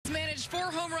4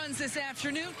 home runs this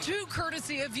afternoon, 2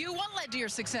 courtesy of you. What led to your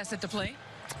success at the plate?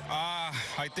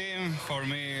 I think for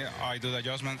me, I do the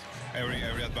adjustment every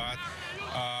at bat.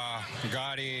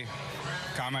 Gotti,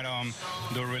 Cameron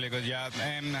do really good job,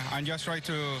 and just try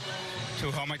to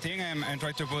help my team and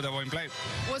try to put the ball in play.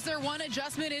 Was there one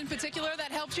adjustment in particular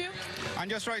that helped you? And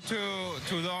just try to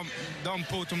don't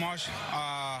put too much.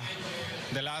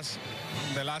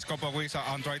 The last couple of weeks,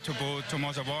 I'm trying to put too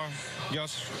much of ball.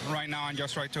 Just right now, and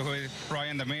just try to hit right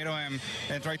in the middle and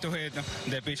try to hit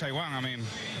the pitch I want. I mean,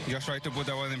 just try to put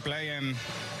the ball in play and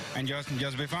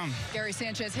just be fun. Gary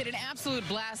Sanchez hit an absolute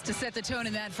blast to set the tone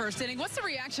in that first inning. What's the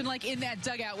reaction like in that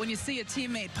dugout when you see a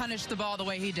teammate punish the ball the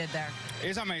way he did there?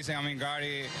 It's amazing. I mean,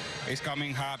 Gary is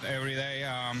coming hot every day.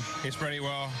 He's pretty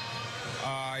well.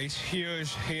 He's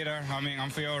huge hitter. I mean, I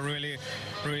feel really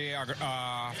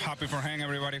happy for him.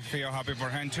 Everybody feel happy for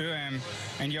him too,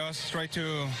 and just try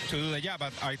to do the job.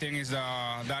 But I think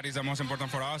that is the most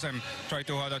important for us, and try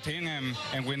to hold the team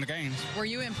and win the games. Were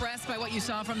you impressed by what you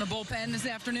saw from the bullpen this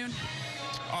afternoon?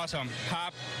 Awesome.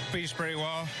 Hap pitched pretty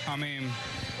well. I mean,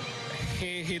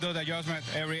 he does the adjustment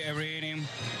every inning,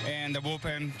 and the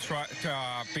bullpen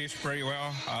pitch pretty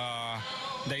well.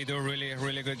 They do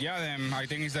really good job, and I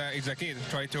think it's a key.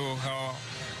 Try to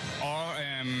all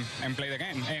and play the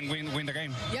game and win the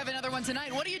game. You have another one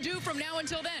tonight. What do you do from now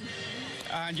until then?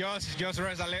 And just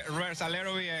rest a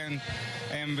little bit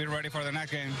and be ready for the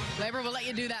next game. Gleyber, we'll let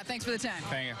you do that. Thanks for the time.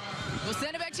 Thank you. We'll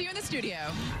send it back to you in the studio.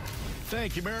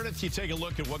 Thank you, Meredith. You take a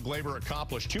look at what Gleyber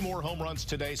accomplished. 2 more home runs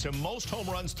today, so most home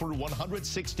runs through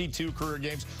 162 career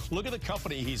games. Look at the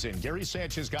company he's in. Gary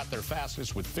Sanchez got there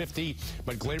fastest with 50,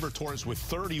 but Gleyber Torres with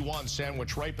 31,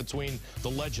 sandwiched right between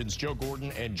the legends Joe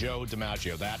Gordon and Joe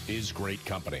DiMaggio. That is great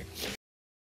company.